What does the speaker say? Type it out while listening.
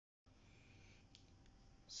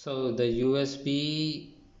So the USB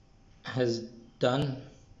has done,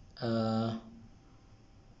 uh,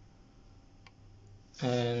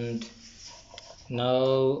 and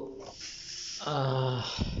now uh,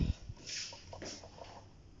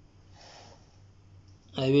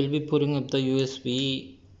 I will be putting up the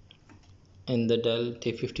USB in the Dell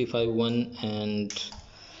T5500 and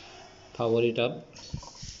power it up.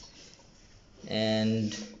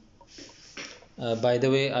 And by the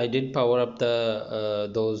way, I did power up the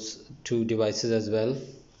those two devices as well.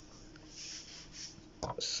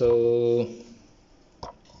 So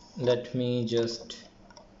let me just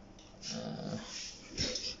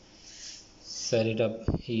set it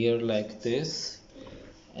up here like this.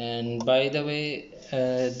 And by the way,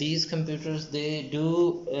 these computers, uh,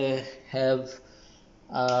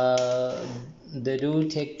 they do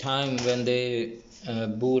take time when they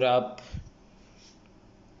boot up.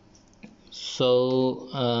 So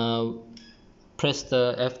press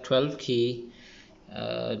the F12 key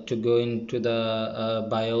to go into the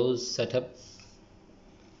BIOS setup,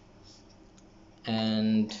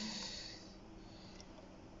 and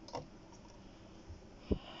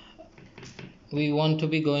we want to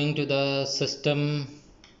be going to the system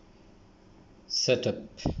setup.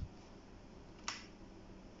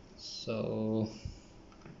 So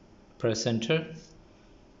press enter,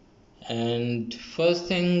 and first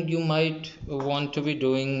thing you might want to be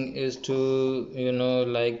doing is to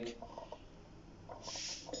like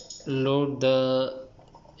load the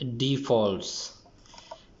defaults,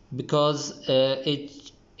 because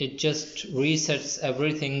it just resets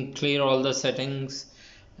everything, clear all the settings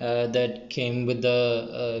that came with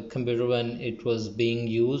the computer when it was being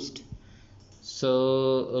used.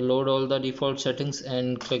 So load all the default settings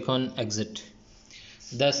and click on exit.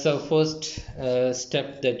 That's the first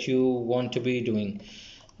step that you want to be doing.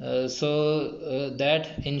 That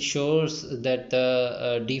ensures that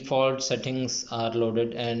the default settings are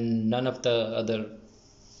loaded and none of the other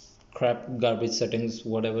crap garbage settings,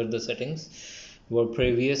 whatever the settings were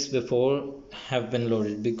previous before, have been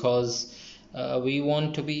loaded, because we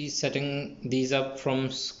want to be setting these up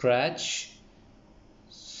from scratch.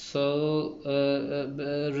 So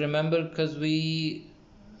remember, because we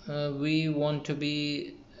want to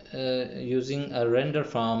be using a render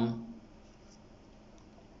farm,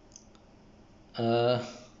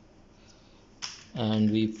 and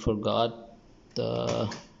we forgot the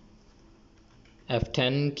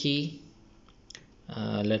F10 key.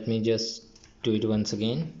 Let me just do it once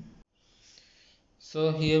again.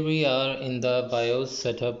 So here we are in the BIOS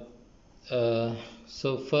setup.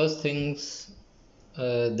 So first things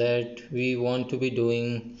that we want to be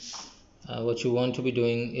doing, what you want to be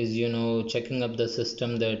doing is checking up the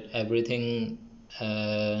system that everything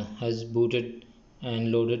has booted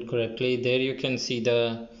and loaded correctly. There you can see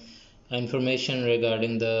the information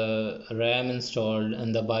regarding the RAM installed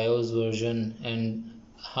and the BIOS version, and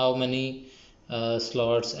how many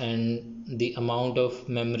slots and the amount of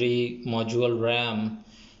memory module RAM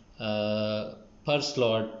per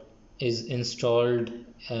slot is installed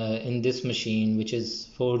in this machine, which is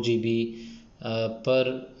 4 GB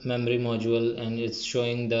per memory module, and it's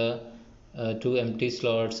showing the two empty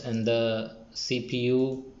slots and the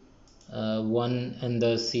CPU 1 and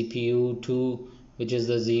the CPU 2, which is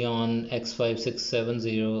the Xeon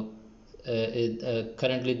X5670.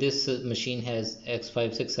 Currently this machine has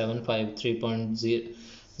X5675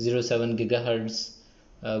 3.07 gigahertz,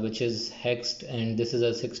 which is hexed, and this is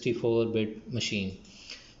a 64-bit machine.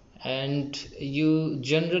 And you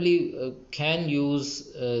generally can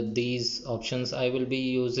use these options. I will be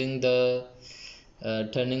using the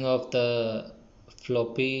turning off the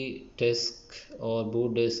floppy disk or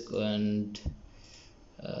boot disk, and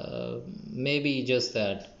maybe just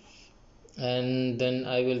that, and then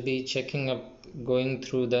I will be checking up, going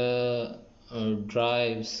through the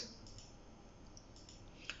drives,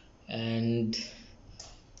 and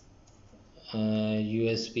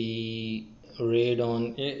USB RAID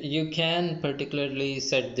on. You can particularly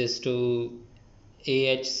set this to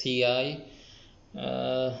AHCI,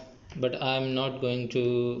 but I'm not going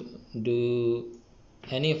to do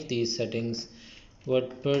any of these settings.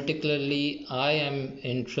 What particularly I am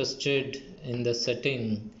interested in the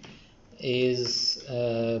setting is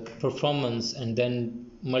performance, and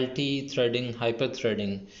then multi-threading,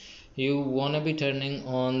 hyper-threading. You want to be turning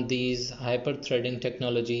on these hyper-threading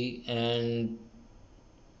technology, and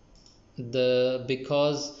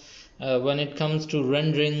because when it comes to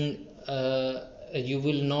rendering, you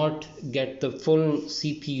will not get the full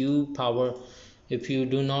CPU power if you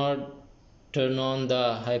do not turn on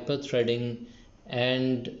the hyper-threading.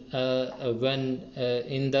 And when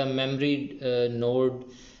in the memory node,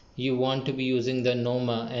 you want to be using the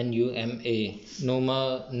NOMA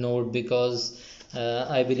NOMA node, because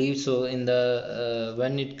I believe so in the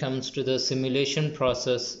when it comes to the simulation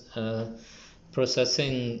processing,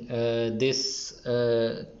 this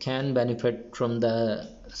can benefit from the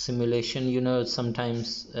simulation.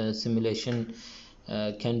 Sometimes simulation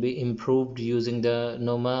can be improved using the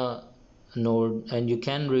NOMA node, and you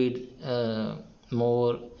can read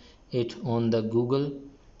more it on the Google.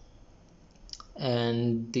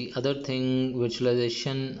 And the other thing,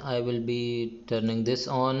 virtualization, I will be turning this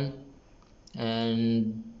on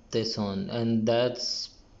and this on, and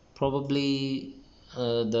that's probably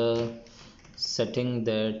the setting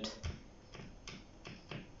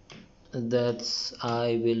that's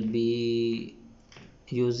I will be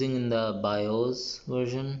using in the BIOS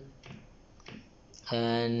version.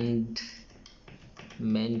 And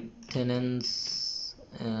maintenance,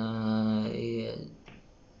 yeah,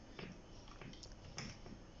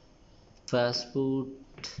 fast boot,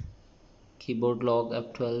 keyboard lock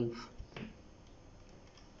F12,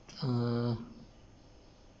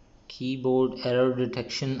 keyboard error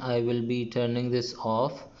detection, I will be turning this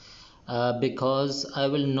off, because I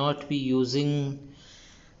will not be using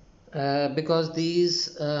because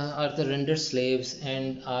these are the render slaves,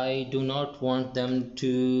 and I do not want them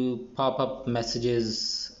to pop up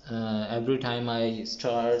messages every time I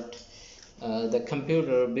start the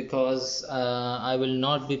computer, because I will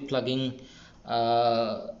not be plugging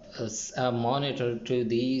a monitor to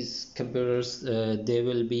these computers. They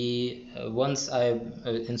will be once I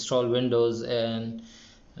install Windows and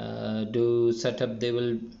do setup, they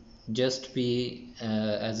will just be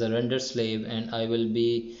as a render slave, and I will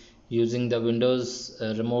be using the Windows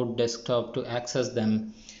remote desktop to access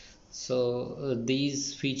them. So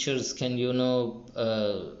these features can,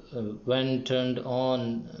 when turned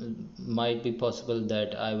on, might be possible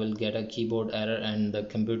that I will get a keyboard error and the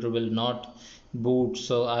computer will not boot,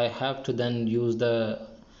 so I have to then use the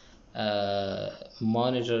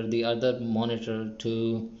the other monitor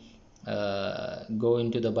to go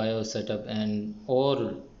into the BIOS setup, and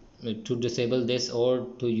or to disable this, or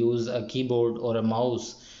to use a keyboard or a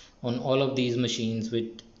mouse on all of these machines,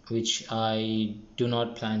 which I do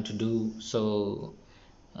not plan to do. So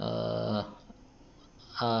uh,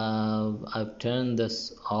 I've turned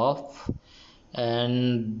this off,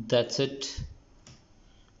 and that's it.